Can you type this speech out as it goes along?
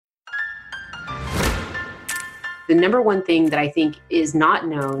The number one thing that I think is not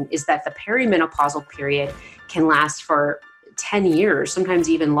known is that the perimenopausal period can last for 10 years, sometimes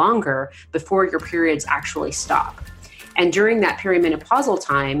even longer, before your periods actually stop. And during that perimenopausal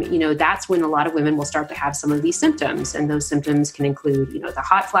time, that's when a lot of women will start to have some of these symptoms. And those symptoms can include, the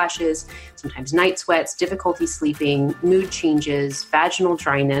hot flashes, sometimes night sweats, difficulty sleeping, mood changes, vaginal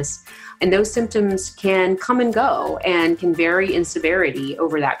dryness. And those symptoms can come and go and can vary in severity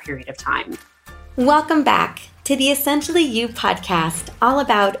over that period of time. Welcome back to the Essentially You podcast, all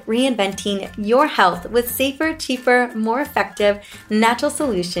about reinventing your health with safer, cheaper, more effective natural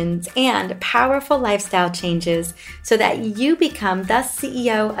solutions and powerful lifestyle changes so that you become the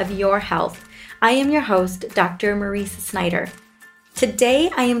CEO of your health. I am your host, Dr. Maurice Snyder. Today,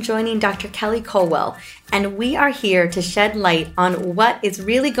 I am joining Dr. Kelly Colwell, and we are here to shed light on what is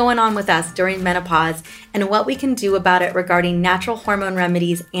really going on with us during menopause and what we can do about it regarding natural hormone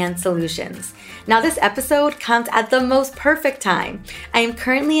remedies and solutions. Now, this episode comes at the most perfect time. I am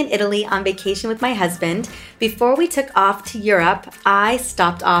currently in Italy on vacation with my husband. Before we took off to Europe, I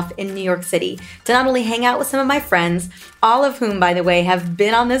stopped off in New York City to not only hang out with some of my friends, all of whom, by the way, have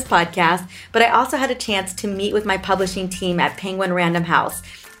been on this podcast, but I also had a chance to meet with my publishing team at Penguin Random House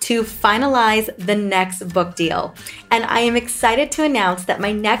to finalize the next book deal. And I am excited to announce that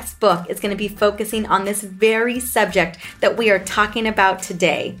my next book is going to be focusing on this very subject that we are talking about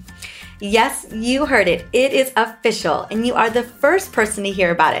today. Yes, you heard it. It is official, and you are the first person to hear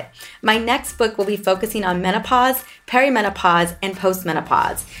about it. My next book will be focusing on menopause, perimenopause, and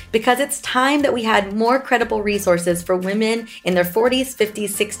postmenopause, because it's time that we had more credible resources for women in their 40s, 50s,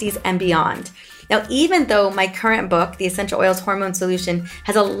 60s, and beyond. Now, even though my current book, The Essential Oils Hormone Solution,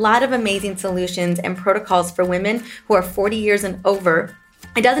 has a lot of amazing solutions and protocols for women who are 40 years and over,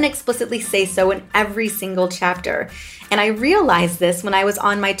 it doesn't explicitly say so in every single chapter. And I realized this when I was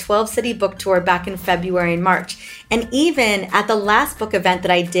on my 12-city book tour back in February and March, and even at the last book event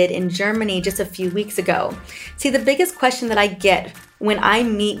that I did in Germany just a few weeks ago. See, the biggest question that I get when I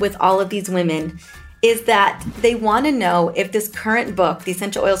meet with all of these women is that they want to know if this current book, The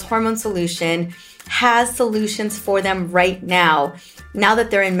Essential Oils Hormone Solution, has solutions for them right now that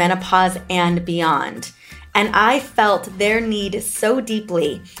they're in menopause and beyond. And I felt their need so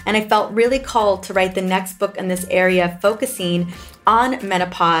deeply, and I felt really called to write the next book in this area, focusing on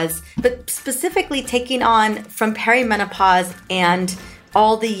menopause, but specifically taking on from perimenopause and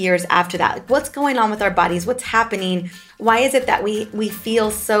all the years after that. Like, what's going on with our bodies? What's happening? Why is it that we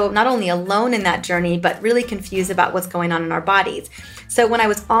feel so not only alone in that journey, but really confused about what's going on in our bodies? So when I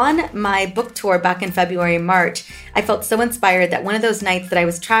was on my book tour back in February and March, I felt so inspired that one of those nights that I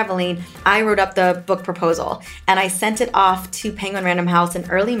was traveling, I wrote up the book proposal and I sent it off to Penguin Random House in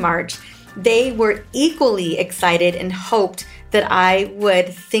early March. They were equally excited and hoped that I would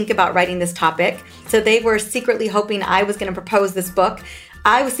think about writing this topic. So they were secretly hoping I was going to propose this book.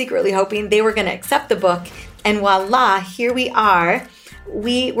 I was secretly hoping they were going to accept the book. And voila, here we are.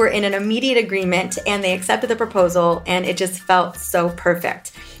 We were in an immediate agreement and they accepted the proposal, and it just felt so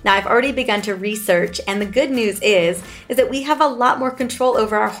perfect. Now, I've already begun to research, and the good news is that we have a lot more control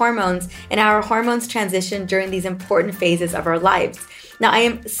over our hormones and our hormones transition during these important phases of our lives. Now, I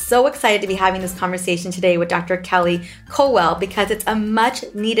am so excited to be having this conversation today with Dr. Kelly Colwell because it's a much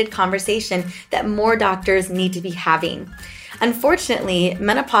needed conversation that more doctors need to be having. Unfortunately,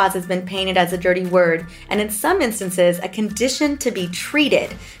 menopause has been painted as a dirty word, and in some instances, a condition to be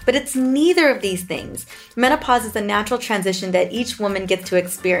treated. But it's neither of these things. Menopause is a natural transition that each woman gets to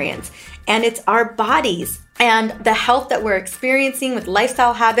experience, and it's our bodies and the health that we're experiencing with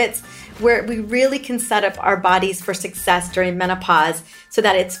lifestyle habits where we really can set up our bodies for success during menopause so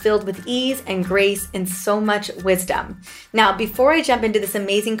that it's filled with ease and grace and so much wisdom. Now, before I jump into this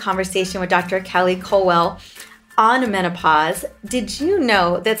amazing conversation with Dr. Kelly Colwell on menopause, did you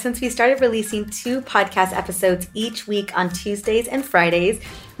know that since we started releasing 2 podcast episodes each week on Tuesdays and Fridays,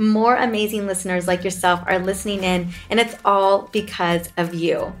 more amazing listeners like yourself are listening in, and it's all because of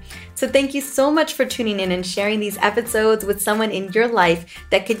you. So thank you so much for tuning in and sharing these episodes with someone in your life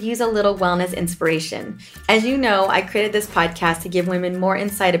that could use a little wellness inspiration. As you know, I created this podcast to give women more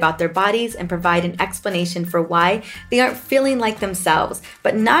insight about their bodies and provide an explanation for why they aren't feeling like themselves,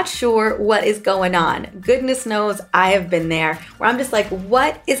 but not sure what is going on. Goodness knows I have been there, where I'm just like,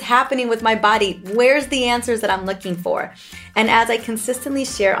 what is happening with my body? Where's the answers that I'm looking for? And as I consistently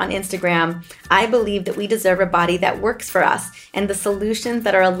share on Instagram, I believe that we deserve a body that works for us and the solutions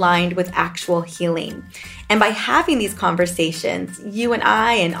that are aligned with actual healing. And by having these conversations, you and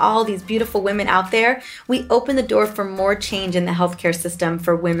I and all these beautiful women out there, we open the door for more change in the healthcare system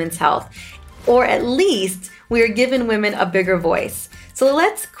for women's health. Or at least we are giving women a bigger voice. So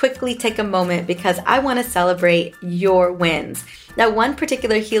let's quickly take a moment because I want to celebrate your wins. Now, one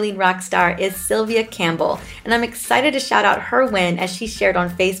particular healing rock star is Sylvia Campbell, and I'm excited to shout out her win as she shared on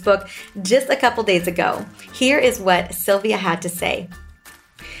Facebook just a couple days ago. Here is what Sylvia had to say.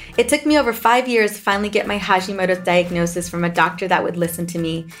 It took me over 5 years to finally get my Hashimoto's diagnosis from a doctor that would listen to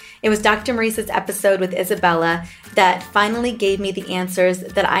me. It was Dr. Maurice's episode with Isabella that finally gave me the answers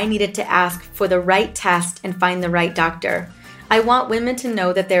that I needed to ask for the right test and find the right doctor. I want women to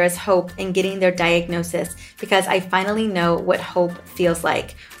know that there is hope in getting their diagnosis because I finally know what hope feels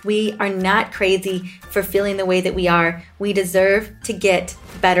like. We are not crazy for feeling the way that we are. We deserve to get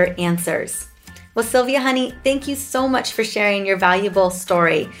better answers. Well, Sylvia, honey, thank you so much for sharing your valuable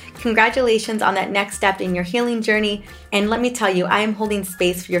story. Congratulations on that next step in your healing journey. And let me tell you, I am holding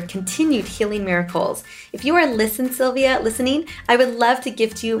space for your continued healing miracles. If you are listening, I would love to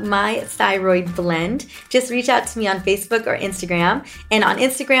gift you my thyroid blend. Just reach out to me on Facebook or Instagram. And on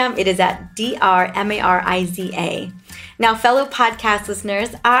Instagram, it is at DRMARIZA. Now, fellow podcast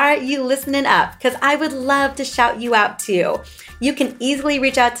listeners, are you listening up? Because I would love to shout you out too. You can easily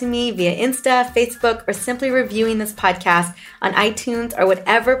reach out to me via Insta, Facebook, or simply reviewing this podcast on iTunes or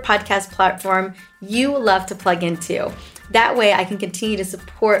whatever podcast platform you love to plug into. That way I can continue to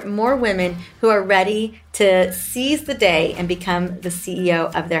support more women who are ready to seize the day and become the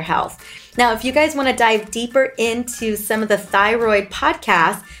CEO of their health. Now, if you guys want to dive deeper into some of the thyroid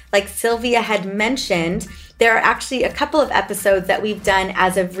podcasts, like Sylvia had mentioned, there are actually a couple of episodes that we've done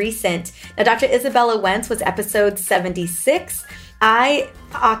as of recent. Now, Dr. Isabella Wentz was episode 76. I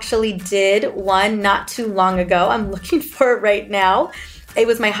actually did one not too long ago. I'm looking for it right now. It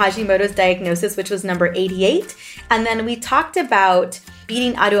was my Hashimoto's diagnosis, which was number 88. And then we talked about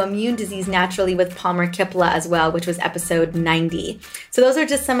beating autoimmune disease naturally with Palmer Kipla as well, which was episode 90. So those are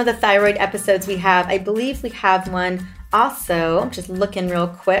just some of the thyroid episodes we have. I believe we have one also, I'm just looking real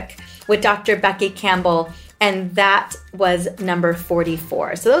quick, with Dr. Becky Campbell, and that was number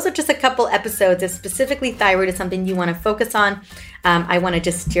 44. So those are just a couple episodes. If specifically thyroid is something you want to focus on, I want to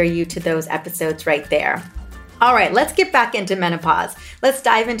just steer you to those episodes right there. All right, let's get back into menopause. Let's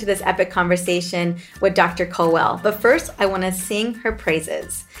dive into this epic conversation with Dr. Colwell. But first, I want to sing her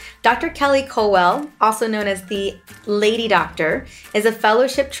praises. Dr. Kelly Colwell, also known as the Lady Doctor, is a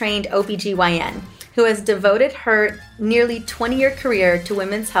fellowship-trained OBGYN who has devoted her nearly 20-year career to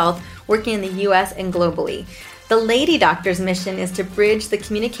women's health, working in the U.S. and globally. The Lady Doctor's mission is to bridge the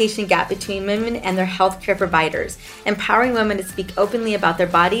communication gap between women and their healthcare providers, empowering women to speak openly about their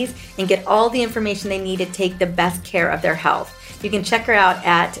bodies and get all the information they need to take the best care of their health. You can check her out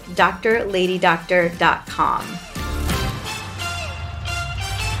at drladydoctor.com.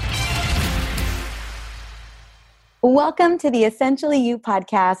 Welcome to the Essentially You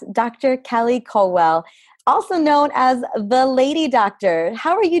podcast, Dr. Kelly Colwell, also known as the Lady Doctor.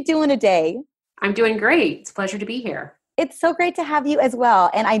 How are you doing today? I'm doing great. It's a pleasure to be here. It's so great to have you as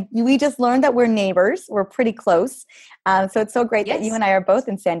well. And we just learned that we're neighbors. We're pretty close. So it's so great that you and I are both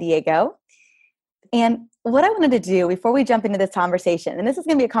in San Diego. And what I wanted to do before we jump into this conversation, and this is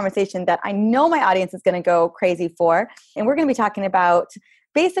going to be a conversation that I know my audience is going to go crazy for, and we're going to be talking about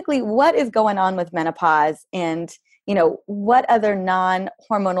basically what is going on with menopause and what other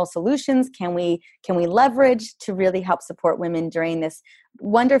non-hormonal solutions can we leverage to really help support women during this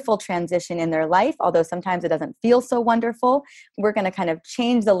wonderful transition in their life, although sometimes it doesn't feel so wonderful. We're going to kind of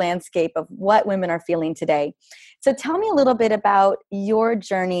change the landscape of what women are feeling today. So tell me a little bit about your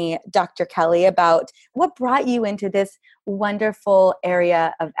journey, Dr. Kelly, about what brought you into this wonderful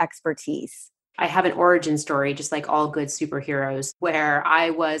area of expertise. I have an origin story, just like all good superheroes, where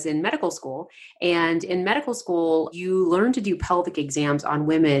I was in medical school. And in medical school, you learn to do pelvic exams on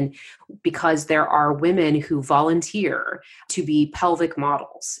women because there are women who volunteer to be pelvic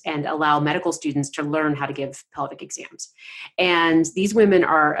models and allow medical students to learn how to give pelvic exams. And these women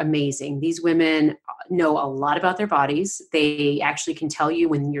are amazing. These women know a lot about their bodies. They actually can tell you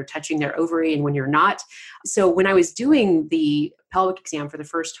when you're touching their ovary and when you're not. So when I was doing the pelvic exam for the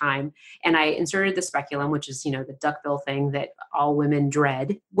first time, and I inserted the speculum, which is, the duckbill thing that all women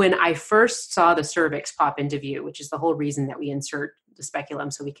dread. When I first saw the cervix pop into view, which is the whole reason that we insert the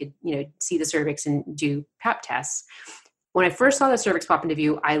speculum so we could, see the cervix and do Pap tests. When I first saw the cervix pop into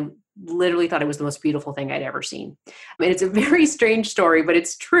view, I literally thought it was the most beautiful thing I'd ever seen. I mean, it's a very strange story, but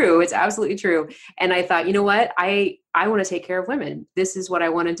it's true. It's absolutely true. And I thought, you know what? I want to take care of women. This is what I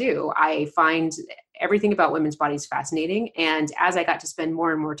want to do. I find everything about women's bodies fascinating. And as I got to spend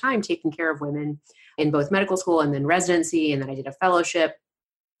more and more time taking care of women in both medical school and then residency, and then I did a fellowship,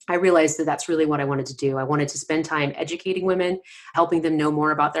 I realized that that's really what I wanted to do. I wanted to spend time educating women, helping them know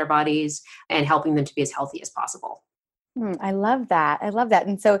more about their bodies, and helping them to be as healthy as possible. I love that. I love that.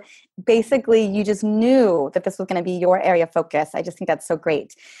 And so basically you just knew that this was going to be your area of focus. I just think that's so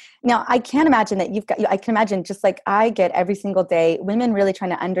great. Now, I can't imagine that I can imagine just like I get every single day, women really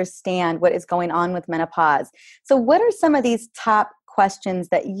trying to understand what is going on with menopause. So what are some of these top questions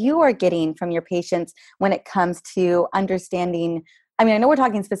that you are getting from your patients when it comes to understanding? I mean, I know we're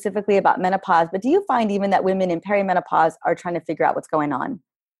talking specifically about menopause, but do you find even that women in perimenopause are trying to figure out what's going on?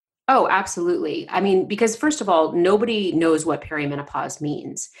 Oh, absolutely. I mean, because first of all, nobody knows what perimenopause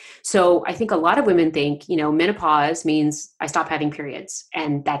means. So I think a lot of women think, menopause means I stop having periods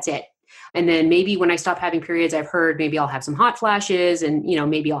and that's it. And then maybe when I stop having periods, I've heard maybe I'll have some hot flashes and,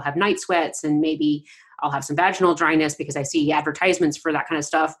 maybe I'll have night sweats and maybe I'll have some vaginal dryness because I see advertisements for that kind of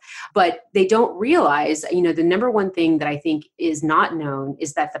stuff. But they don't realize, the number one thing that I think is not known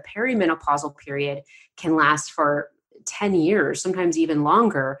is that the perimenopausal period can last for 10 years, sometimes even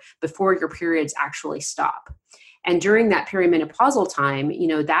longer, before your periods actually stop. And during that perimenopausal time,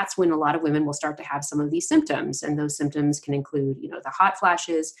 that's when a lot of women will start to have some of these symptoms. And those symptoms can include, the hot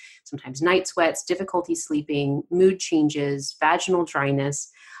flashes, sometimes night sweats, difficulty sleeping, mood changes, vaginal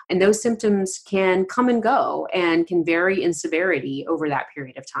dryness. And those symptoms can come and go and can vary in severity over that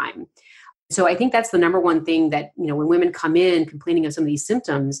period of time. So I think that's the number one thing that, when women come in complaining of some of these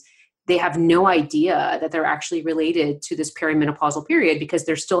symptoms, they have no idea that they're actually related to this perimenopausal period because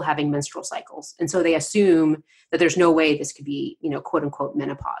they're still having menstrual cycles. And so they assume that there's no way this could be, quote unquote,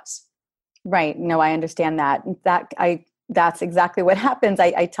 menopause. Right. No, I understand that. That's exactly what happens.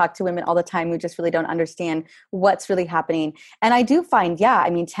 I talk to women all the time who just really don't understand what's really happening. And I do find,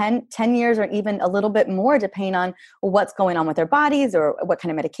 10 years or even a little bit more, depending on what's going on with their bodies or what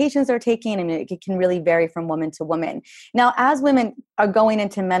kind of medications they're taking. I mean, it can really vary from woman to woman. Now, as women are going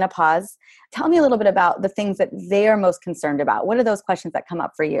into menopause, tell me a little bit about the things that they are most concerned about. What are those questions that come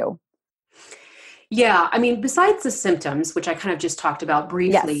up for you? Yeah, I mean, besides the symptoms, which I kind of just talked about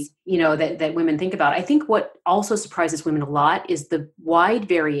briefly, Yes. that women think about, I think what also surprises women a lot is the wide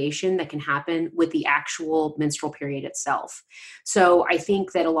variation that can happen with the actual menstrual period itself. So I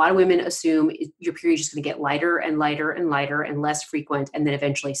think that a lot of women assume your period is just going to get lighter and lighter and lighter and less frequent and then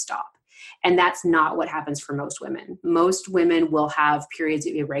eventually stop. And that's not what happens for most women. Most women will have periods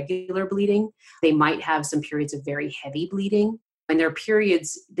of irregular bleeding. They might have some periods of very heavy bleeding. And their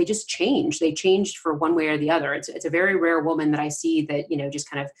periods, they just change. They changed for one way or the other. It's a very rare woman that I see that, just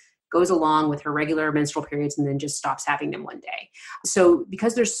kind of goes along with her regular menstrual periods and then just stops having them one day. So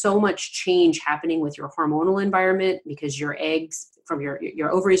because there's so much change happening with your hormonal environment, because your eggs from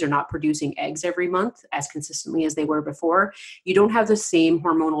your ovaries are not producing eggs every month as consistently as they were before, you don't have the same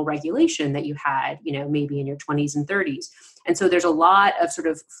hormonal regulation that you had, maybe in your 20s and 30s. And so there's a lot of sort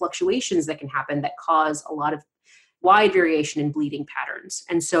of fluctuations that can happen that cause a lot of wide variation in bleeding patterns.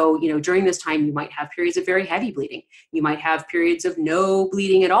 And so, during this time, you might have periods of very heavy bleeding. You might have periods of no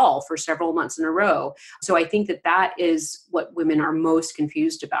bleeding at all for several months in a row. So I think that is what women are most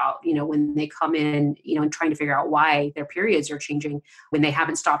confused about, when they come in, and trying to figure out why their periods are changing when they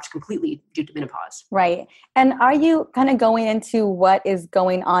haven't stopped completely due to menopause. Right. And are you kind of going into what is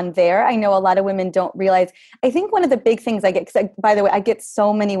going on there? I know a lot of women don't realize. I think one of the big things I get, because by the way, I get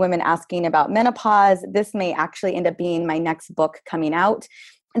so many women asking about menopause. This may actually end up being my next book coming out.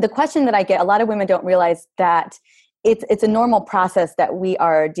 The question that I get, a lot of women don't realize that it's a normal process that we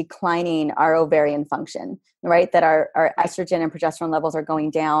are declining our ovarian function, right? That our estrogen and progesterone levels are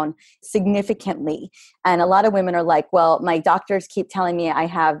going down significantly. And a lot of women are like, well, my doctors keep telling me I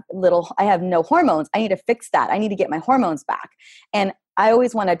have no hormones. I need to fix that. I need to get my hormones back. And I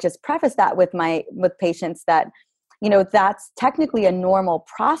always want to just preface that with patients that, that's technically a normal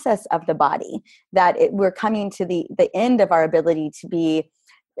process of the body, that we're coming to the end of our ability to be.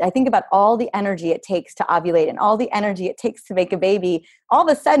 I think about all the energy it takes to ovulate and all the energy it takes to make a baby. All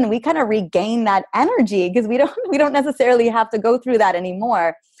of a sudden, we kind of regain that energy because we don't necessarily have to go through that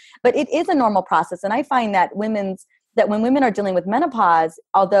anymore. But it is a normal process, and I find that when women are dealing with menopause,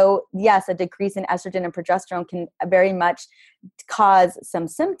 although yes, a decrease in estrogen and progesterone can very much cause some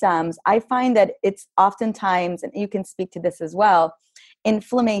symptoms, I find that it's oftentimes, and you can speak to this as well,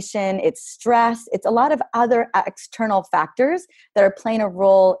 inflammation, it's stress, it's a lot of other external factors that are playing a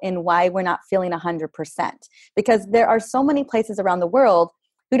role in why we're not feeling 100%. Because there are so many places around the world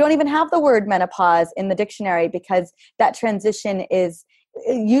who don't even have the word menopause in the dictionary because that transition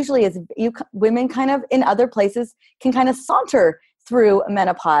women kind of in other places can kind of saunter through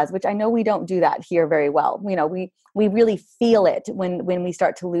menopause, which I know we don't do that here very well. We really feel it when we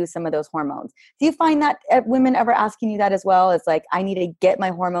start to lose some of those hormones. Do you find that women ever asking you that as well? It's like, I need to get my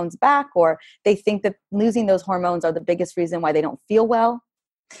hormones back, or they think that losing those hormones are the biggest reason why they don't feel well?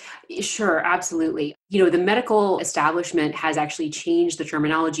 Sure, absolutely. the medical establishment has actually changed the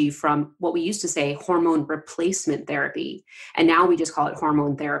terminology from what we used to say hormone replacement therapy. And now we just call it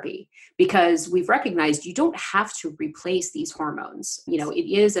hormone therapy because we've recognized you don't have to replace these hormones.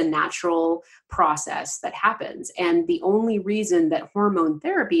 It is a natural process that happens. And the only reason that hormone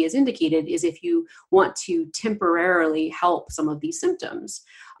therapy is indicated is if you want to temporarily help some of these symptoms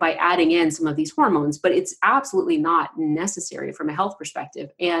by adding in some of these hormones, but it's absolutely not necessary from a health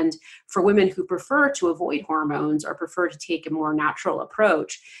perspective. And for women who prefer to avoid hormones or prefer to take a more natural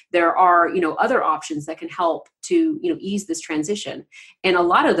approach, there are, other options that can help to, ease this transition. And a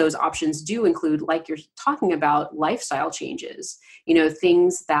lot of those options do include, like you're talking about, lifestyle changes,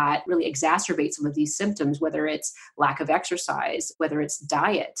 things that really exacerbate some of these symptoms, whether it's lack of exercise, whether it's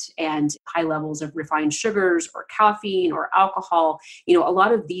diet and high levels of refined sugars or caffeine or alcohol. A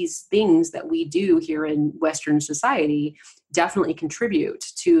lot of these things that we do here in Western society definitely contribute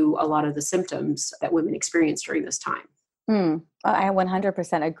to a lot of the symptoms that women experience during this time. I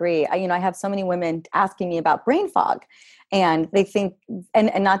 100% agree. I have so many women asking me about brain fog, and they think,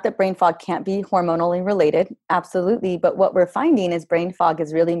 and not that brain fog can't be hormonally related, absolutely. But what we're finding is brain fog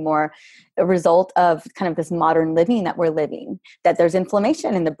is really more a result of kind of this modern living that we're living, that there's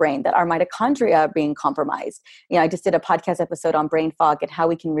inflammation in the brain, that our mitochondria are being compromised. I just did a podcast episode on brain fog and how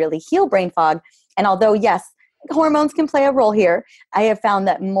we can really heal brain fog. And although, yes, hormones can play a role here, I have found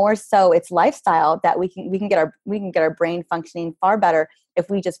that more so it's lifestyle that we can get our brain functioning far better if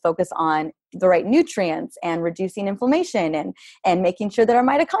we just focus on the right nutrients and reducing inflammation and making sure that our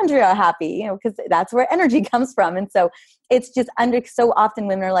mitochondria are happy, because that's where energy comes from. And so it's just so often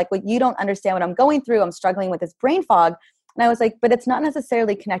women are like, well, you don't understand what I'm going through. I'm struggling with this brain fog. And I was like, but it's not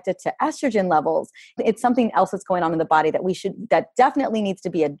necessarily connected to estrogen levels. It's something else that's going on in the body that definitely needs to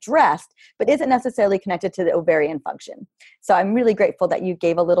be addressed, but isn't necessarily connected to the ovarian function. So I'm really grateful that you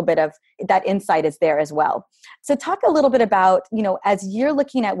gave a little bit of that insight is there as well. So talk a little bit about, as you're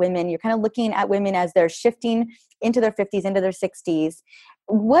looking at women, you're kind of looking at women as they're shifting into their 50s, into their 60s.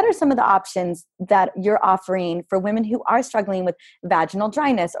 What are some of the options that you're offering for women who are struggling with vaginal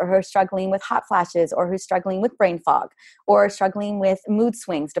dryness, or who are struggling with hot flashes, or who's struggling with brain fog, or struggling with mood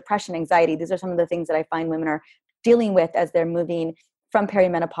swings, depression, anxiety? These are some of the things that I find women are dealing with as they're moving from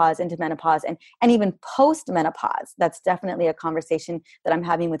perimenopause into menopause and even post-menopause. That's definitely a conversation that I'm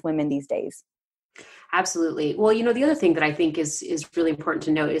having with women these days. Absolutely. Well, the other thing that I think is really important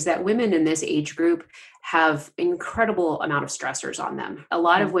to note is that women in this age group have incredible amount of stressors on them. A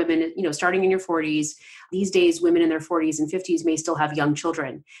lot of women, starting in your 40s, these days, women in their 40s and 50s may still have young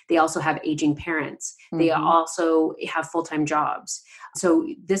children. They also have aging parents. They also have full-time jobs. So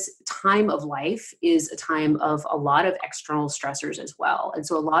this time of life is a time of a lot of external stressors as well. And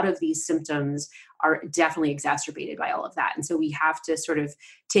so a lot of these symptoms are definitely exacerbated by all of that. And so we have to sort of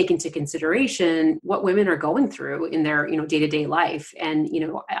take into consideration what women are going through in their, day-to-day life. And,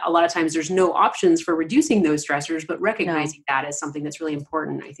 a lot of times there's no options for reducing those stressors, but recognizing that as something that's really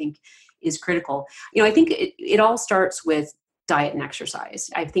important, I think is critical. I think it all starts with diet and exercise.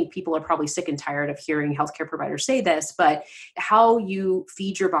 I think people are probably sick and tired of hearing healthcare providers say this, but how you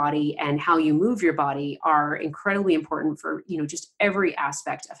feed your body and how you move your body are incredibly important for, just every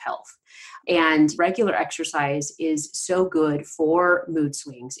aspect of health. And regular exercise is so good for mood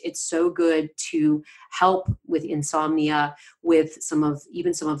swings. It's so good to help with insomnia, with some of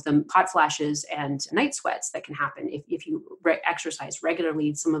the hot flashes and night sweats that can happen. If you exercise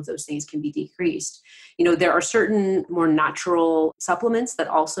regularly, some of those things can be decreased. There are certain more natural supplements that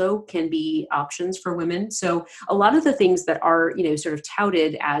also can be options for women. So a lot of the things that are, sort of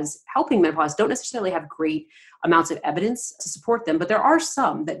touted as helping menopause don't necessarily have great amounts of evidence to support them, but there are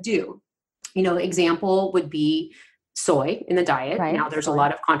some that do. Example would be soy in the diet. Right. Now there's a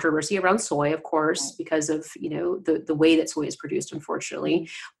lot of controversy around soy, of course, because of, the way that soy is produced, unfortunately.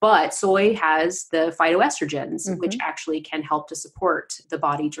 But soy has the phytoestrogens, which actually can help to support the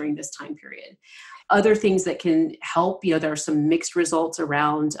body during this time period. Other things that can help, there are some mixed results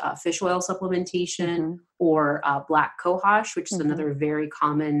around fish oil supplementation or black cohosh, which is another very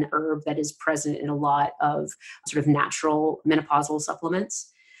common herb that is present in a lot of sort of natural menopausal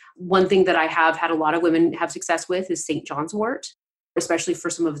supplements. One thing that I have had a lot of women have success with is St. John's wort, especially for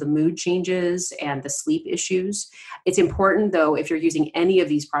some of the mood changes and the sleep issues. It's important, though, if you're using any of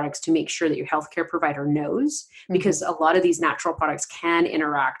these products, to make sure that your healthcare provider knows, because a lot of these natural products can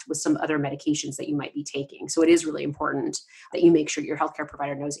interact with some other medications that you might be taking. So it is really important that you make sure your healthcare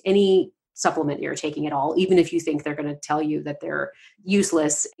provider knows any supplement you're taking at all, even if you think they're going to tell you that they're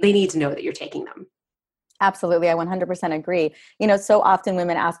useless. They need to know that you're taking them. Absolutely. I 100% agree. So often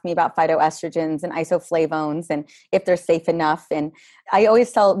women ask me about phytoestrogens and isoflavones and if they're safe enough. And I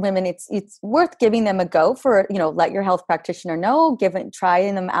always tell women it's worth giving them a go for, let your health practitioner know,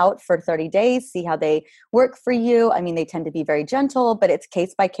 trying them out for 30 days, see how they work for you. I mean, they tend to be very gentle, but it's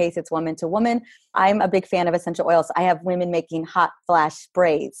case by case, it's woman to woman. I'm a big fan of essential oils. I have women making hot flash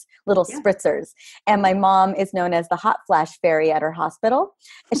sprays, little spritzers. And my mom is known as the hot flash fairy at her hospital.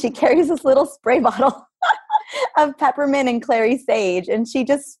 And she carries this little spray bottle of peppermint and clary sage, and she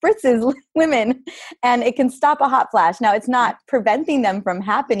just spritzes women and it can stop a hot flash. Now, it's not preventing them from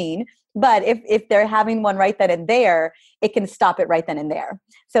happening, but if they're having one right then and there, it can stop it right then and there.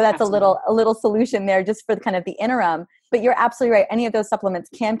 So that's Absolutely. a little solution there just for kind of the interim. But you're absolutely right. Any of those supplements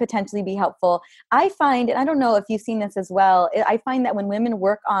can potentially be helpful. I find, and I don't know if you've seen this as well, I find that when women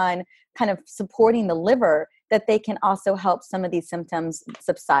work on kind of supporting the liver, that they can also help some of these symptoms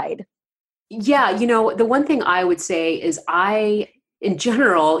subside. Yeah, the one thing I would say is in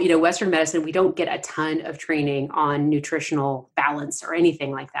general, Western medicine, we don't get a ton of training on nutritional balance or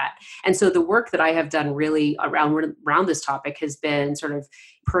anything like that. And so the work that I have done really around this topic has been sort of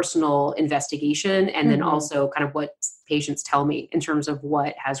personal investigation and then also kind of what patients tell me in terms of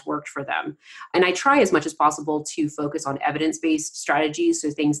what has worked for them. And I try as much as possible to focus on evidence-based strategies,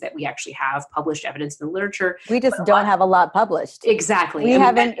 so things that we actually have published evidence in the literature. We just don't have a lot published. Exactly. We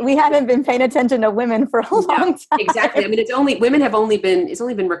haven't been paying attention to women for a long time. Exactly. I mean, it's only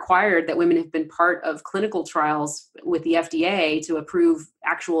been required that women have been part of clinical trials with the FDA to approve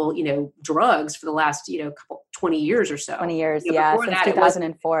actual, drugs for the last, 20 years or so. 20 years, yeah, since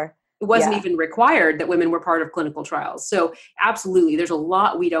 2004. It wasn't even required that women were part of clinical trials. So absolutely, there's a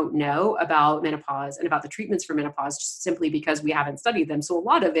lot we don't know about menopause and about the treatments for menopause just simply because we haven't studied them. So a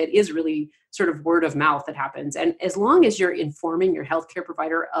lot of it is really sort of word of mouth that happens. And as long as you're informing your healthcare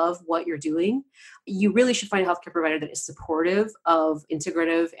provider of what you're doing, you really should find a healthcare provider that is supportive of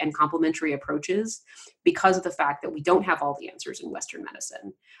integrative and complementary approaches because of the fact that we don't have all the answers in Western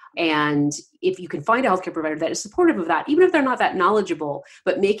medicine. And if you can find a healthcare provider that is supportive of that, even if they're not that knowledgeable,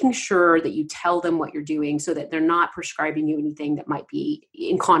 but making sure that you tell them what you're doing so that they're not prescribing you anything that might be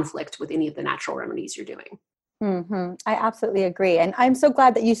in conflict with any of the natural remedies you're doing. Mm-hmm. I absolutely agree. And I'm so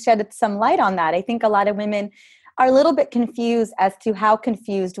glad that you shed some light on that. I think a lot of women are a little bit confused as to how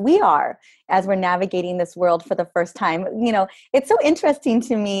confused we are as we're navigating this world for the first time. It's so interesting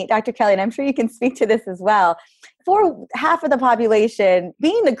to me, Dr. Kelly, and I'm sure you can speak to this as well. For half of the population,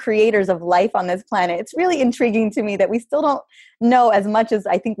 being the creators of life on this planet, it's really intriguing to me that we still don't know as much as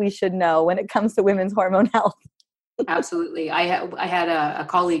I think we should know when it comes to women's hormone health. Absolutely. I had a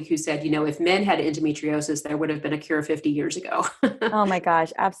colleague who said, if men had endometriosis, there would have been a cure 50 years ago. Oh my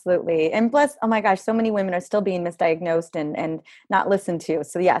gosh, absolutely. And so many women are still being misdiagnosed and not listened to.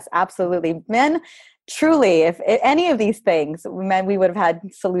 So yes, absolutely. Men, truly, if any of these things, we would have had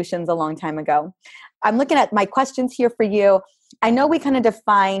solutions a long time ago. I'm looking at my questions here for you. I know we kind of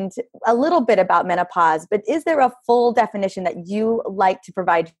defined a little bit about menopause, but is there a full definition that you like to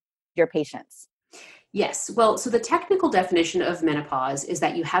provide your patients? Yes. Well, so the technical definition of menopause is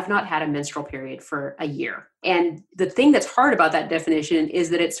that you have not had a menstrual period for a year. And the thing that's hard about that definition is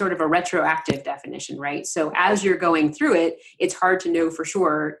that it's sort of a retroactive definition, right? So as you're going through it, it's hard to know for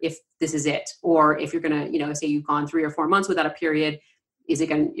sure if this is it, or if you're going to, say you've gone 3 or 4 months without a period, you're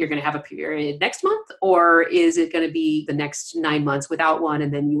going to have a period next month, or is it going to be the next 9 months without one,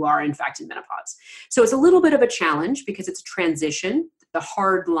 and then you are in fact in menopause? So it's a little bit of a challenge because it's a transition. The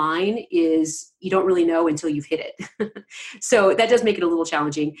hard line is you don't really know until you've hit it. So that does make it a little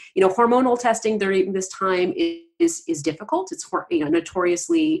challenging. Hormonal testing during this time is difficult. It's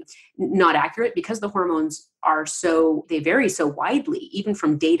notoriously not accurate because the hormones they vary so widely, even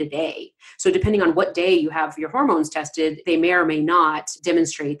from day to day. So depending on what day you have your hormones tested, they may or may not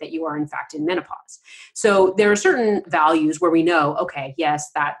demonstrate that you are in fact in menopause. So there are certain values where we know, okay,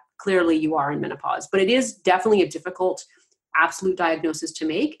 yes, that clearly you are in menopause, but it is definitely a difficult absolute diagnosis to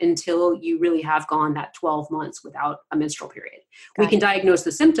make until you really have gone that 12 months without a menstrual period. We can diagnose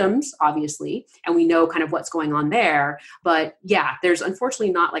the symptoms, obviously, and we know kind of what's going on there. But yeah, there's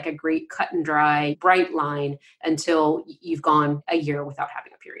unfortunately not like a great cut and dry, bright line until you've gone a year without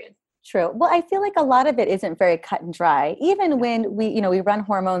having a period. True. Well, I feel like a lot of it isn't very cut and dry. Even when we run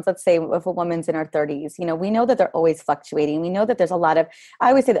hormones, let's say if a woman's in her 30s, we know that they're always fluctuating. We know that there's I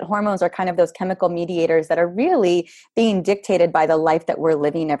always say that hormones are kind of those chemical mediators that are really being dictated by the life that we're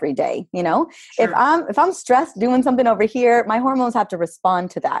living every day. Sure. If I'm stressed doing something over here, my hormones have to respond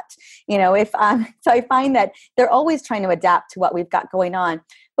to that. So I find that they're always trying to adapt to what we've got going on.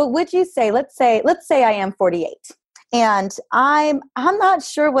 But would you say, let's say I am 48. And I'm not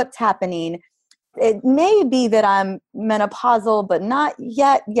sure what's happening. it may be that I'm menopausal, but not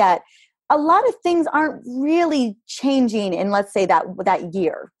yet. A lot of things aren't really changing in, let's say, that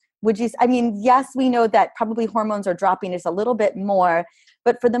year. Yes, we know that probably hormones are dropping just a little bit more,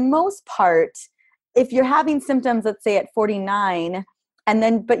 but for the most part, if you're having symptoms, let's say at 49,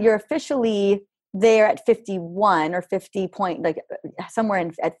 but you're officially there at 51 or 50 point, like somewhere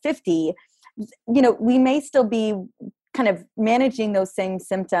at 50, we may still be kind of managing those same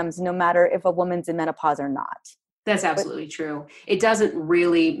symptoms no matter if a woman's in menopause or not. That's absolutely true. It doesn't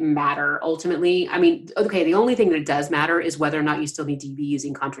really matter ultimately. I mean, okay, the only thing that does matter is whether or not you still need to be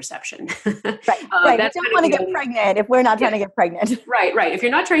using contraception. Right. We don't want to get pregnant if we're not trying to get pregnant. Right. If you're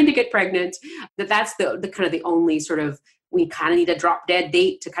not trying to get pregnant, that's the kind of the only sort of, we kind of need a drop dead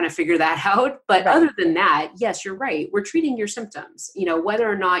date to kind of figure that out. But other than that, yes, you're right. We're treating your symptoms, whether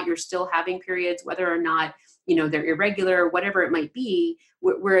or not you're still having periods, whether or not, they're irregular, whatever it might be,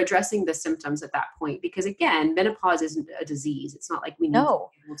 we're addressing the symptoms at that point. Because again, menopause isn't a disease. It's not like we need to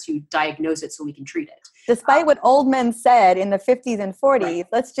be able to diagnose it so we can treat it. Despite what old men said in the 50s and 40s,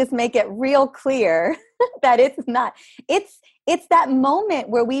 let's just make it real clear that it's not. It's that moment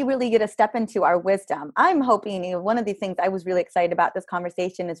where we really get to step into our wisdom. I'm hoping one of the things I was really excited about this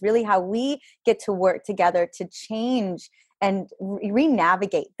conversation is really how we get to work together to change and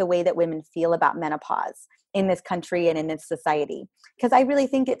re-navigate the way that women feel about menopause in this country and in this society. Because I really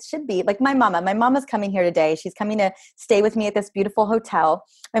think it should be like my mama's coming here today. She's coming to stay with me at this beautiful hotel.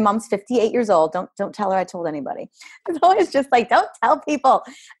 My mom's 58 years old. Don't tell her I told anybody. It's always just like, don't tell people.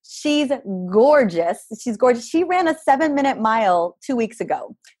 She's gorgeous. She's gorgeous. She ran a 7-minute mile 2 weeks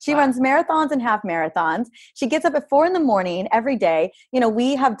ago. She runs marathons and half marathons. She gets up at 4 a.m. every day.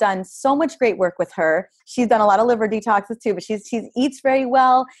 We have done so much great work with her. She's done a lot of liver detoxes too, but she eats very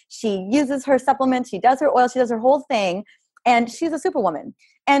well. She uses her supplements. She does her oil. She does her whole thing. And she's a superwoman.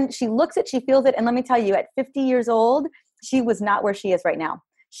 And she looks it, she feels it. And let me tell you, at 50 years old, she was not where she is right now.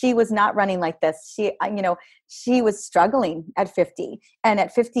 She was not running like this. She was struggling at 50. And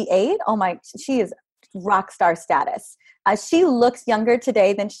at 58, she is rock star status. She looks younger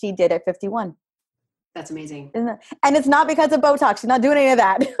today than she did at 51. That's amazing. And it's not because of Botox. She's not doing any of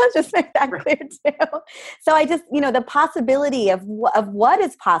that. Let's just make that clear too. So I just, the possibility of what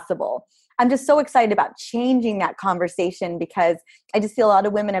is possible. I'm just so excited about changing that conversation because I just feel a lot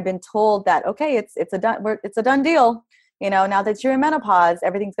of women have been told that, okay, it's a done deal. Now that you're in menopause,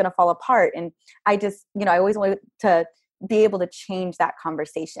 everything's going to fall apart. And I just, I always wanted to be able to change that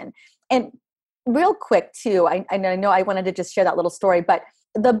conversation. And real quick too, I know I wanted to just share that little story, but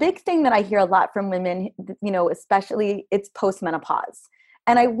the big thing that I hear a lot from women, especially it's postmenopause.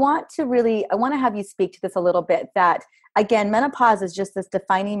 And I want to have you speak to this a little bit that, again, menopause is just this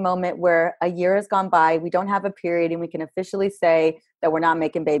defining moment where a year has gone by, we don't have a period, and we can officially say that we're not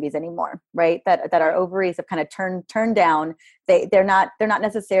making babies anymore, right? That our ovaries have kind of turned down. They're not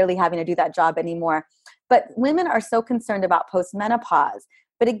necessarily having to do that job anymore. But women are so concerned about postmenopause.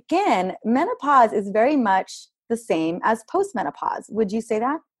 But again, menopause is very much the same as postmenopause. Would you say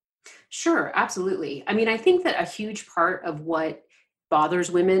that? Sure, absolutely. I mean, I think that a huge part of what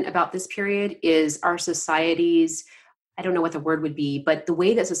bothers women about this period is our society's, I don't know what the word would be, but the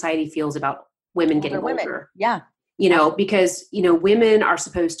way that society feels about women getting older. Yeah. Because, women are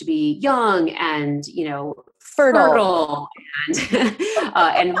supposed to be young and, fertile and,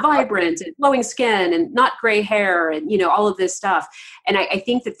 and vibrant and glowing skin and not gray hair and, all of this stuff. And I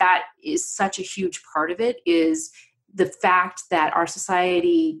think that is such a huge part of it is the fact that our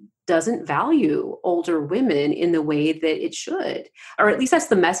society doesn't value older women in the way that it should, or at least that's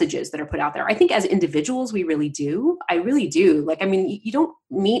the messages that are put out there. I think as individuals, we really do. I really do. You don't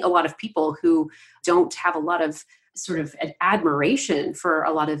meet a lot of people who don't have a lot of sort of admiration for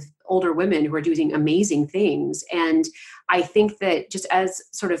a lot of older women who are doing amazing things. And I think that just as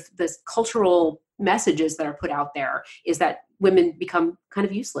sort of this cultural messages that are put out there is that women become kind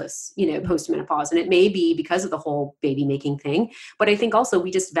of useless, post-menopause. And it may be because of the whole baby making thing, but I think also we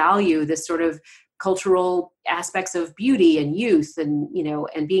just value this sort of cultural aspects of beauty and youth and,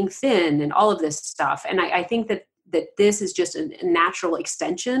 and being thin and all of this stuff. And I think that this is just a natural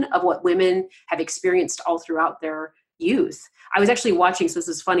extension of what women have experienced all throughout their youth. I was actually watching, so this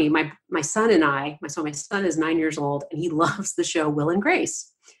is funny, my son and my son is 9 years old and he loves the show Will and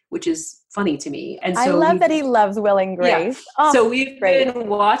Grace, which is funny to me. And so I love that he loves Will and Grace. Yeah. Oh, so we've been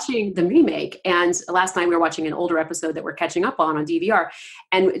watching the remake, and last night we were watching an older episode that we're catching up on DVR.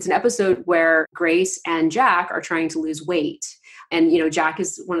 And it's an episode where Grace and Jack are trying to lose weight. And, Jack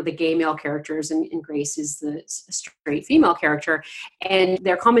is one of the gay male characters, and Grace is the straight female character. And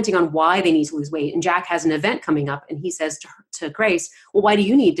they're commenting on why they need to lose weight. And Jack has an event coming up, and he says to Grace, well, why do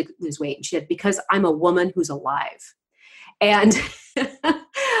you need to lose weight? And she said, because I'm a woman who's alive. And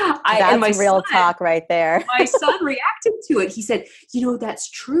that's real talk right there. My son reacted to it. He said,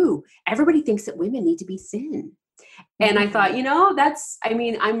 that's true. Everybody thinks that women need to be thin. And I thought,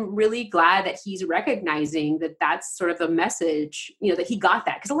 I'm really glad that he's recognizing that that's sort of the message, that he got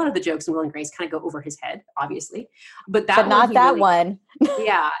that. Because a lot of the jokes in Will and Grace kind of go over his head, obviously. But not that one.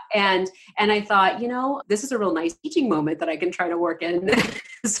 Yeah. And I thought, this is a real nice teaching moment that I can try to work in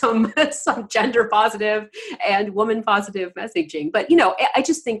some gender positive and woman positive messaging. But, I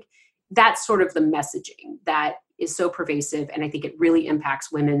just think that's sort of the messaging that is so pervasive. And I think it really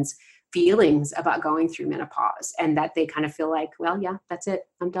impacts women's feelings about going through menopause, and that they kind of feel like, well, yeah, that's it.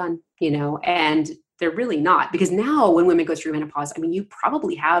 I'm done, and they're really not, because now when women go through menopause, you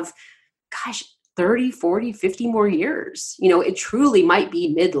probably have, 30, 40, 50 more years, it truly might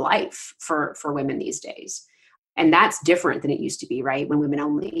be midlife for women these days. And that's different than it used to be, right? When women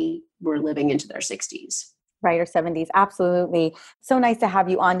only were living into their 60s. Right, or 70s. Absolutely. So nice to have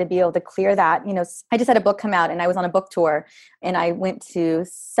you on to be able to clear that. I just had a book come out, and I was on a book tour, and I went to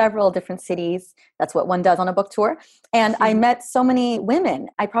several different cities. That's what one does on a book tour. And I met so many women.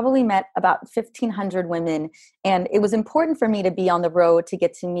 I probably met about 1,500 women. And it was important for me to be on the road to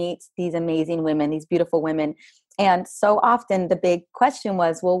get to meet these amazing women, these beautiful women. And so often the big question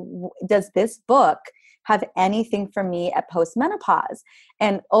was, well, does this book have anything for me at postmenopause?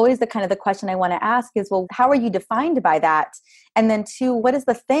 And always the question I want to ask is, well, how are you defined by that? And then two, what is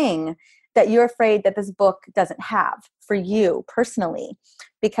the thing that you're afraid that this book doesn't have for you personally?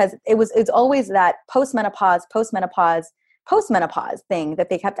 Because it's always that postmenopause thing that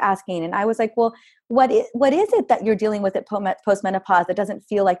they kept asking. And I was like, well, what is it that you're dealing with at postmenopause that doesn't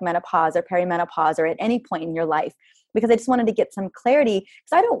feel like menopause or perimenopause or at any point in your life? Because I just wanted to get some clarity,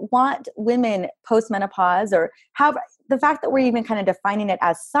 because I don't want women postmenopause, or the fact that we're even kind of defining it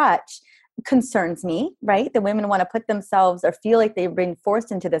as such concerns me, right? The women want to put themselves or feel like they've been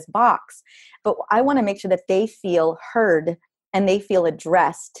forced into this box. But I want to make sure that they feel heard and they feel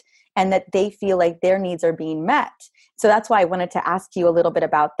addressed and that they feel like their needs are being met. So that's why I wanted to ask you a little bit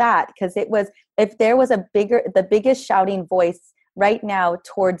about that, because if there was the biggest shouting voice right now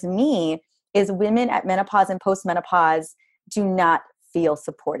towards me is women at menopause and postmenopause do not feel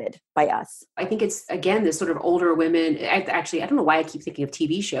supported by us. I think it's, again, this sort of older women. I don't know why I keep thinking of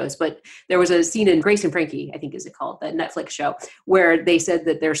TV shows, but there was a scene in Grace and Frankie, I think is it called, that Netflix show, where they said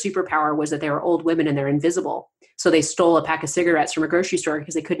that their superpower was that they were old women and they're invisible. So they stole a pack of cigarettes from a grocery store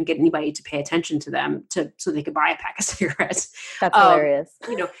because they couldn't get anybody to pay attention to them so they could buy a pack of cigarettes. That's hilarious.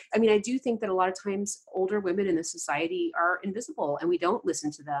 I do think that a lot of times older women in this society are invisible and we don't listen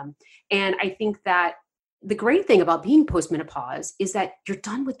to them. And I think that the great thing about being postmenopause is that you're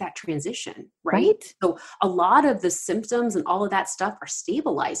done with that transition, right? So a lot of the symptoms and all of that stuff are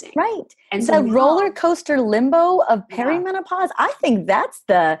stabilizing. Right. And so the roller coaster limbo of perimenopause, I think that's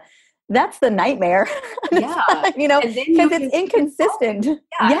the nightmare. Yeah. Because it's inconsistent.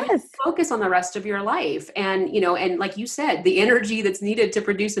 Yes. Focus on the rest of your life. And, and like you said, the energy that's needed to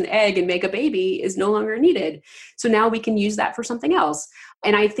produce an egg and make a baby is no longer needed. So now we can use that for something else.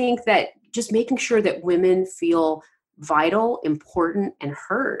 And I think that just making sure that women feel vital, important, and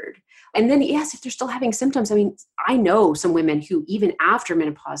heard. And then, yes, if they're still having symptoms, I know some women who even after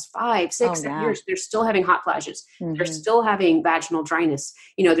menopause, 5, 6, 7 years, they're still having hot flashes. Mm-hmm. They're still having vaginal dryness.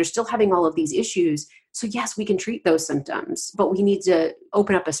 They're still having all of these issues. So yes, we can treat those symptoms, but we need to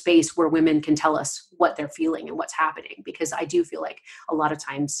open up a space where women can tell us what they're feeling and what's happening, because I do feel like a lot of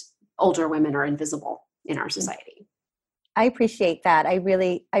times older women are invisible in our society. I appreciate that. I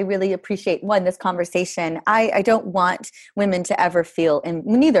really appreciate, this conversation. I don't want women to ever feel, and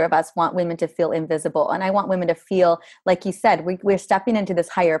neither of us want women to feel invisible. And I want women to feel, like you said, we're stepping into this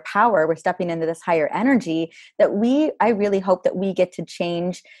higher power. We're stepping into this higher energy that I really hope that we get to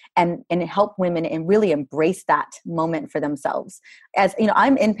change and help women and really embrace that moment for themselves. As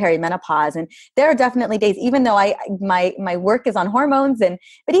I'm in perimenopause, and there are definitely days, even though my work is on hormones,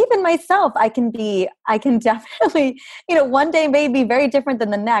 but even myself, I can definitely, one day may be very different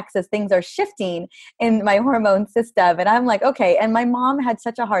than the next as things are shifting in my hormone system. And I'm like, okay. And my mom had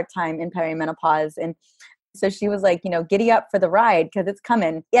such a hard time in perimenopause. And So she was like, giddy up for the ride because it's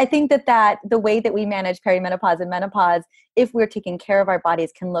coming. I think that the way that we manage perimenopause and menopause, if we're taking care of our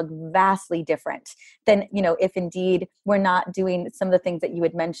bodies, can look vastly different than, if indeed we're not doing some of the things that you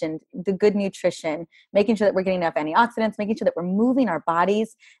had mentioned, the good nutrition, making sure that we're getting enough antioxidants, making sure that we're moving our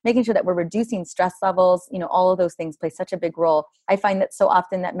bodies, making sure that we're reducing stress levels, all of those things play such a big role. I find that so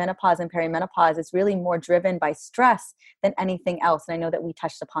often that menopause and perimenopause is really more driven by stress than anything else. And I know that we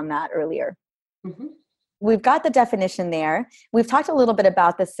touched upon that earlier. Mm-hmm. We've got the definition there. We've talked a little bit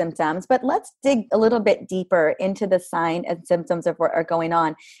about the symptoms, but let's dig a little bit deeper into the sign and symptoms of what are going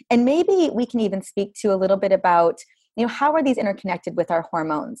on. And maybe we can even speak to a little bit about, how are these interconnected with our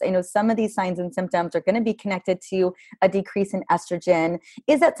hormones? I know some of these signs and symptoms are going to be connected to a decrease in estrogen.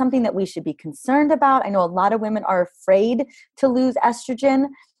 Is that something that we should be concerned about? I know a lot of women are afraid to lose estrogen.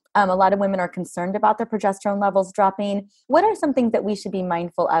 A lot of women are concerned about their progesterone levels dropping. What are some things that we should be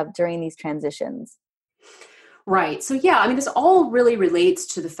mindful of during these transitions? Right. So this all really relates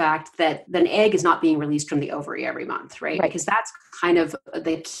to the fact that an egg is not being released from the ovary every month, right? Because that's kind of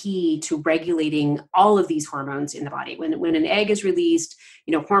the key to regulating all of these hormones in the body. When an egg is released,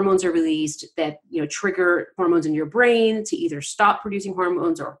 hormones are released that, trigger hormones in your brain to either stop producing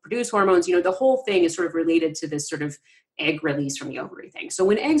hormones or produce hormones. The whole thing is sort of related to this sort of egg release from the ovary thing. So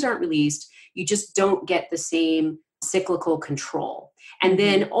when eggs aren't released, you just don't get the same cyclical control. And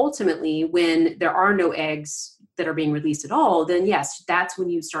then ultimately, when there are no eggs that are being released at all, then yes, that's when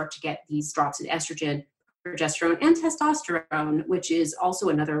you start to get these drops in estrogen, progesterone, and testosterone, which is also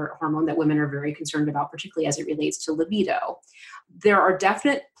another hormone that women are very concerned about, particularly as it relates to libido. There are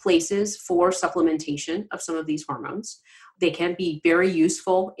definite places for supplementation of some of these hormones. They can be very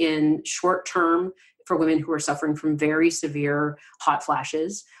useful in short term for women who are suffering from very severe hot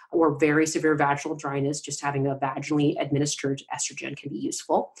flashes or very severe vaginal dryness. Just having a vaginally administered estrogen can be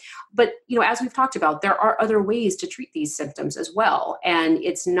useful. But, as we've talked about, there are other ways to treat these symptoms as well. And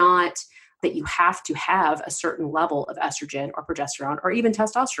it's not that you have to have a certain level of estrogen or progesterone or even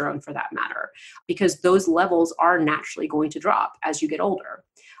testosterone for that matter, because those levels are naturally going to drop as you get older.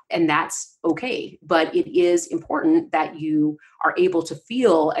 And that's okay. But it is important that you are able to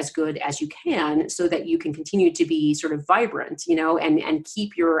feel as good as you can so that you can continue to be sort of vibrant, and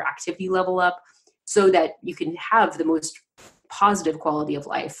keep your activity level up so that you can have the most positive quality of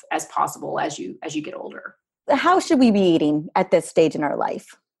life as possible as you get older. How should we be eating at this stage in our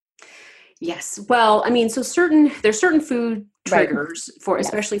life? Yes. Well, there's certain food triggers for,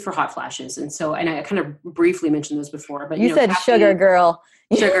 especially for hot flashes. And I kind of briefly mentioned those before, but you said caffeine, sugar, girl.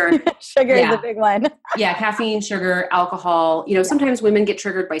 Sugar. Sugar is a big one. Yeah. Caffeine, sugar, alcohol. Sometimes women get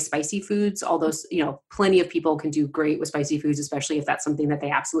triggered by spicy foods, although, plenty of people can do great with spicy foods, especially if that's something that they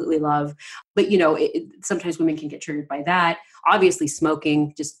absolutely love. But, sometimes women can get triggered by that. Obviously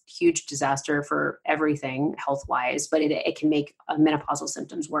smoking, just huge disaster for everything health-wise, but it can make menopausal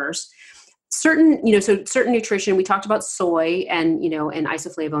symptoms worse. Certain nutrition, we talked about soy and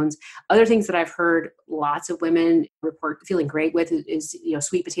isoflavones. Other things that I've heard lots of women report feeling great with is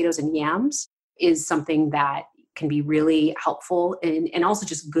sweet potatoes and yams is something that can be really helpful and also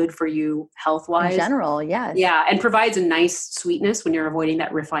just good for you health-wise. In general, yes. Yeah, and provides a nice sweetness when you're avoiding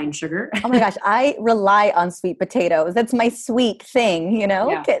that refined sugar. Oh my gosh, I rely on sweet potatoes. That's my sweet thing,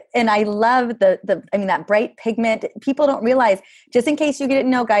 Yeah. And I love that bright pigment. People don't realize, just in case you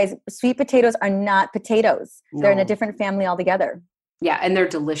didn't know, guys, sweet potatoes are not potatoes. No. They're in a different family altogether. Yeah, and they're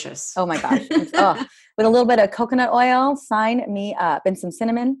delicious. Oh my gosh. With a little bit of coconut oil, sign me up. And some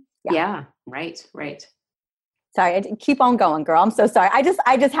cinnamon. Yeah, right. Sorry, I keep on going, girl. I'm so sorry. I just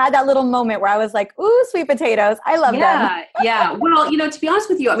had that little moment where I was like, ooh, sweet potatoes. I love them. Yeah. Well, to be honest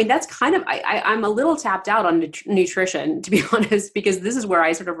with you, that's kind of, I'm a little tapped out on nutrition, to be honest, because this is where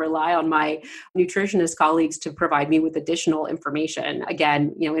I sort of rely on my nutritionist colleagues to provide me with additional information.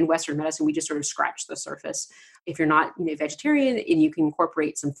 Again, in Western medicine, we just sort of scratch the surface. If you're not vegetarian, and you can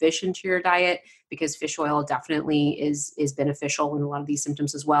incorporate some fish into your diet, because fish oil definitely is beneficial in a lot of these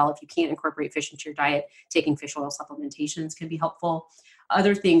symptoms as well. If you can't incorporate fish into your diet, taking fish oil supplementations can be helpful.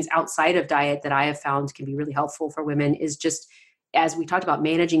 Other things outside of diet that I have found can be really helpful for women is just, as we talked about,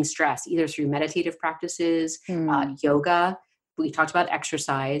 managing stress, either through meditative practices, yoga. We talked about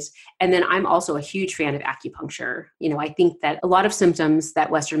exercise. And then I'm also a huge fan of acupuncture. I think that a lot of symptoms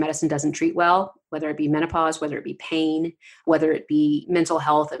that Western medicine doesn't treat well, whether it be menopause, whether it be pain, whether it be mental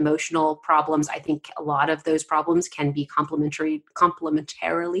health, emotional problems, I think a lot of those problems can be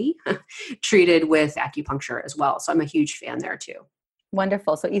complementarily treated with acupuncture as well. So I'm a huge fan there too.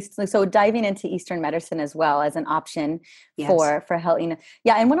 Wonderful. So diving into Eastern medicine as well as an option Yes. for health.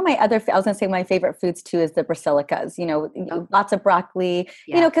 Yeah. And one of my I was going to say my favorite foods too is the basilicas, Oh, lots of broccoli,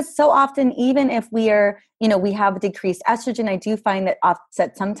 yeah. because so often, even if we are, we have decreased estrogen, I do find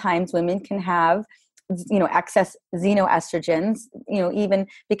that sometimes women can have, excess xenoestrogens, even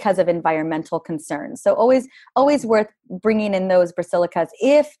because of environmental concerns. So always worth bringing in those basilicas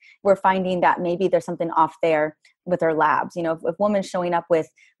if we're finding that maybe there's something off there with our labs. If women showing up with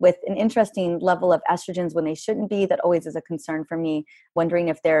an interesting level of estrogens when they shouldn't be, that always is a concern for me, wondering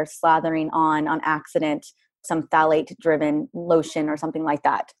if they're slathering on accident some phthalate driven lotion or something like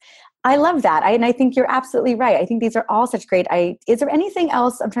that. I love that. And I think you're absolutely right. I think these are all such great. Is there anything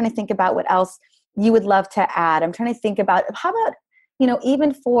else? I'm trying to think about what else you would love to add. I'm trying to think about, how about,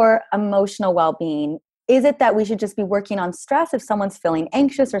 even for emotional well-being, is it that we should just be working on stress if someone's feeling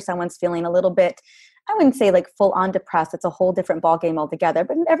anxious or someone's feeling a little bit, I wouldn't say like full on depressed. It's a whole different ballgame altogether.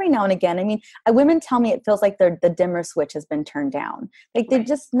 But every now and again, women tell me it feels like the dimmer switch has been turned down. Like they're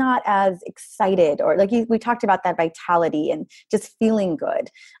just not as excited, or like we talked about that vitality and just feeling good.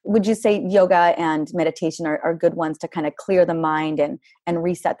 Would you say yoga and meditation are good ones to kind of clear the mind and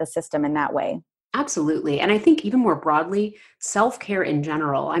reset the system in that way? Absolutely. And I think even more broadly, self-care in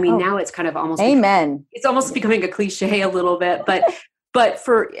general. Now it's kind of almost, amen. It's almost becoming a cliche a little bit, but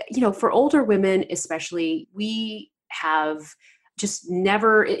for older women, especially, we have just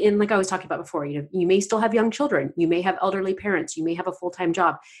never, and like I was talking about before, you may still have young children, you may have elderly parents, you may have a full-time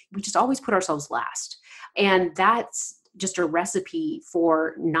job. We just always put ourselves last. And that's just a recipe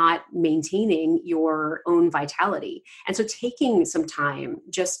for not maintaining your own vitality. And so taking some time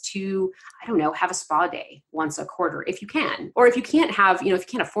just to, have a spa day once a quarter, if you can, or if you can't if you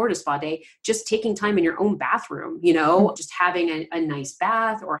can't afford a spa day, just taking time in your own bathroom, just having a nice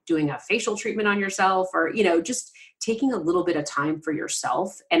bath, or doing a facial treatment on yourself, or, just taking a little bit of time for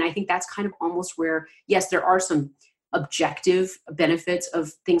yourself. And I think that's kind of almost where, yes, there are some objective benefits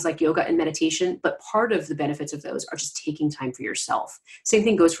of things like yoga and meditation, but part of the benefits of those are just taking time for yourself. Same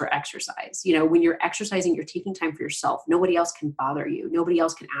thing goes for exercise. When you're exercising, you're taking time for yourself. Nobody else can bother you. Nobody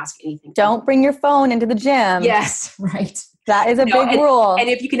else can ask anything. Don't bring your phone into the gym. Yes, right. That is a big rule. And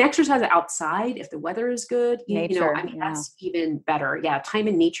if you can exercise outside, if the weather is good, nature, that's even better. Yeah, time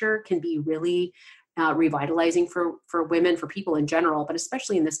in nature can be really revitalizing for women, for people in general, but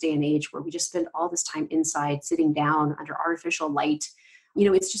especially in this day and age where we just spend all this time inside, sitting down under artificial light.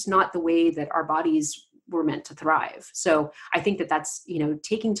 It's just not the way that our bodies were meant to thrive. So I think that's,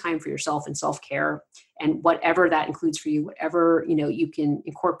 taking time for yourself and self-care, and whatever that includes for you, whatever, you can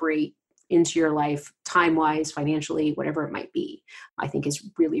incorporate into your life, time-wise, financially, whatever it might be, I think is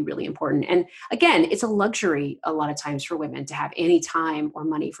really, really important. And again, it's a luxury a lot of times for women to have any time or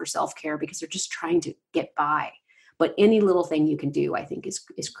money for self-care because they're just trying to get by. But any little thing you can do, I think,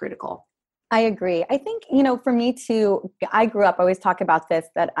 is critical. I agree. I think, for me too, I always talk about this,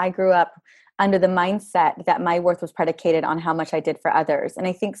 that I grew up under the mindset that my worth was predicated on how much I did for others. And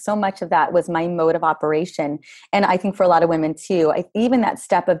I think so much of that was my mode of operation. And I think for a lot of women too, even that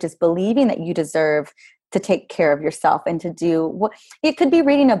step of just believing that you deserve to take care of yourself and to do what it could be,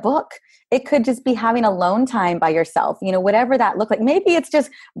 reading a book. It could just be having alone time by yourself, whatever that looked like. Maybe it's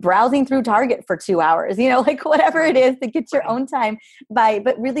just browsing through Target for 2 hours, like whatever it is to get your own time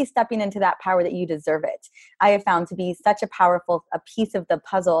but really stepping into that power that you deserve it. I have found to be such a powerful piece of the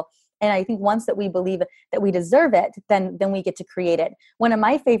puzzle. And I think once that we believe that we deserve it, then we get to create it. One of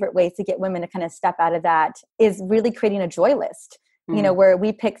my favorite ways to get women to kind of step out of that is really creating a joy list, where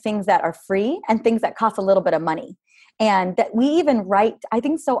we pick things that are free and things that cost a little bit of money. And that we even write, I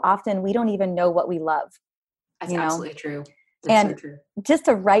think so often we don't even know what we love. That's absolutely true. That's so true. Just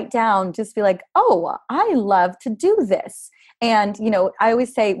to write down, just be like, oh, I love to do this. And, I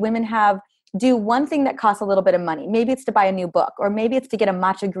always say women do one thing that costs a little bit of money. Maybe it's to buy a new book, or maybe it's to get a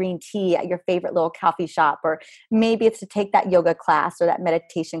matcha green tea at your favorite little coffee shop, or maybe it's to take that yoga class or that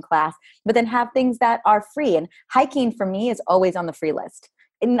meditation class, but then have things that are free. And hiking for me is always on the free list.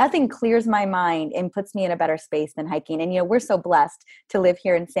 And nothing clears my mind and puts me in a better space than hiking. And, we're so blessed to live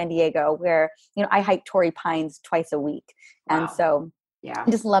here in San Diego where, I hike Torrey Pines twice a week. Wow. And so yeah,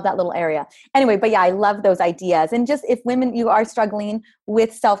 I just love that little area. Anyway, but yeah, I love those ideas. And just if women, you are struggling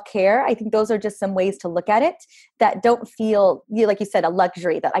with self-care, I think those are just some ways to look at it that don't feel, like you said, a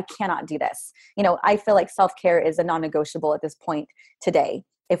luxury that I cannot do this. I feel like self-care is a non-negotiable at this point today,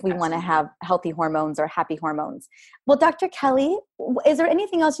 if we want to have healthy hormones or happy hormones. Well, Dr. Kelly, is there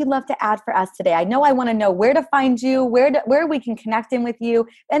anything else you'd love to add for us today? I know I want to know where to find you, where we can connect in with you,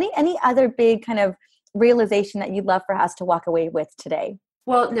 any other big kind of realization that you'd love for us to walk away with today?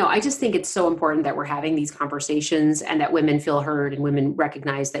 Well, no, I just think it's so important that we're having these conversations and that women feel heard and women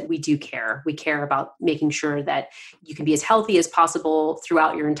recognize that we do care. We care about making sure that you can be as healthy as possible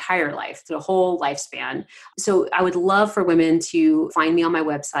throughout your entire life, the whole lifespan. So I would love for women to find me on my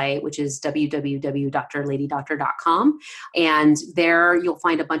website, which is www.drladydoctor.com. And there you'll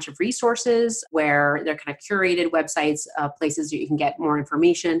find a bunch of resources where they're kind of curated websites, places that you can get more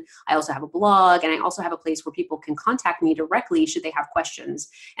information. I also have a blog, and I also have a place where people can contact me directly should they have questions.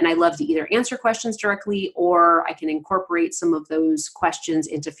 And I love to either answer questions directly or I can incorporate some of those questions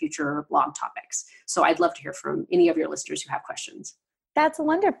into future blog topics. So I'd love to hear from any of your listeners who have questions. That's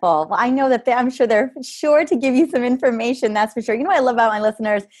wonderful. Well, I know that I'm sure they're sure to give you some information. That's for sure. You know what I love about my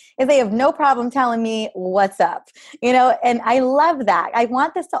listeners is they have no problem telling me what's up, and I love that. I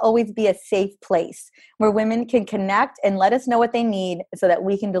want this to always be a safe place where women can connect and let us know what they need so that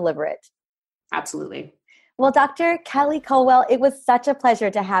we can deliver it. Absolutely. Well, Dr. Kelly Colwell, it was such a pleasure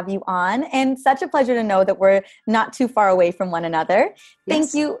to have you on and such a pleasure to know that we're not too far away from one another.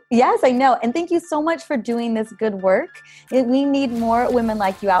 Thank you. Yes, I know. And thank you so much for doing this good work. We need more women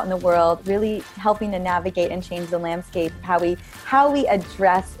like you out in the world, really helping to navigate and change the landscape, how we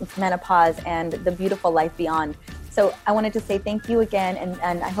address menopause and the beautiful life beyond. So I wanted to say thank you again,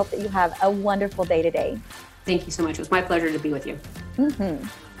 and I hope that you have a wonderful day today. Thank you so much. It was my pleasure to be with you. Mm-hmm.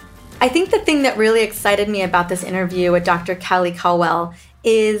 I think the thing that really excited me about this interview with Dr. Kelly Colwell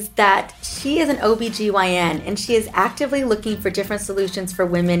is that she is an OBGYN and she is actively looking for different solutions for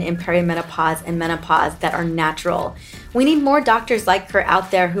women in perimenopause and menopause that are natural. We need more doctors like her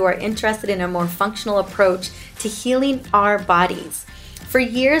out there who are interested in a more functional approach to healing our bodies. For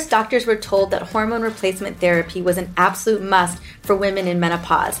years, doctors were told that hormone replacement therapy was an absolute must for women in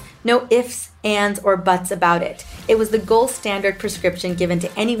menopause. No ifs, ands, or buts about it. It was the gold standard prescription given to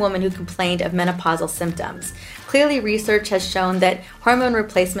any woman who complained of menopausal symptoms. Clearly, research has shown that hormone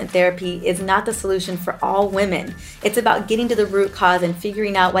replacement therapy is not the solution for all women. It's about getting to the root cause and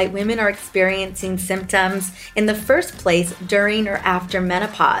figuring out why women are experiencing symptoms in the first place during or after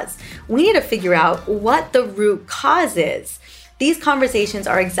menopause. We need to figure out what the root cause is. These conversations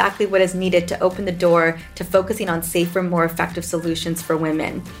are exactly what is needed to open the door to focusing on safer, more effective solutions for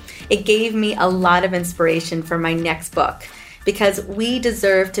women. It gave me a lot of inspiration for my next book because we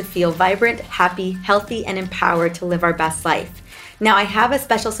deserve to feel vibrant, happy, healthy, and empowered to live our best life. Now, I have a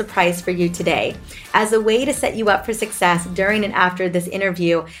special surprise for you today. As a way to set you up for success during and after this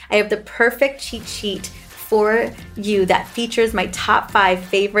interview, I have the perfect cheat sheet for you that features my top 5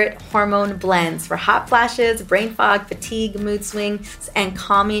 favorite hormone blends for hot flashes, brain fog, fatigue, mood swings, and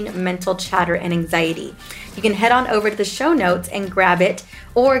calming mental chatter and anxiety. You can head on over to the show notes and grab it,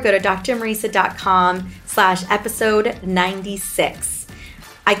 or go to drmariza.com/episode 96.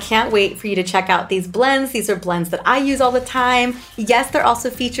 I can't wait for you to check out these blends. These are blends that I use all the time. Yes, they're also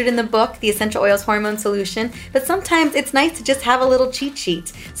featured in the book, The Essential Oils Hormone Solution, but sometimes it's nice to just have a little cheat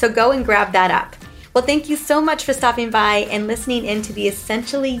sheet. So go and grab that up. Well, thank you so much for stopping by and listening into the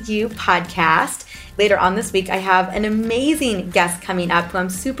Essentially You podcast. Later on this week, I have an amazing guest coming up who I'm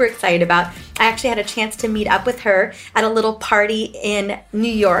super excited about. I actually had a chance to meet up with her at a little party in New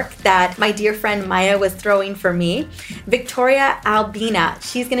York that my dear friend Maya was throwing for me. Victoria Albina,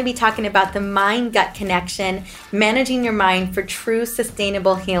 she's going to be talking about the mind-gut connection, managing your mind for true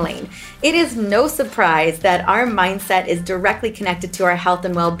sustainable healing. It is no surprise that our mindset is directly connected to our health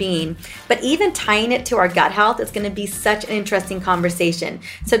and well-being, but even tying it to our gut health is going to be such an interesting conversation.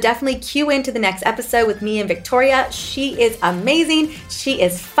 So definitely cue into the next episode with me and Victoria. She is amazing. She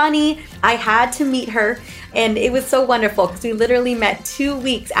is funny. I had to meet her, and it was so wonderful because we literally met 2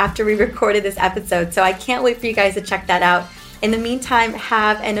 weeks after we recorded this episode. So I can't wait for you guys to check that out. In the meantime,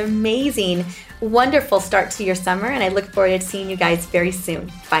 have an amazing, wonderful start to your summer, and I look forward to seeing you guys very soon.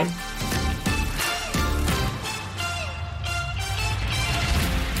 Bye.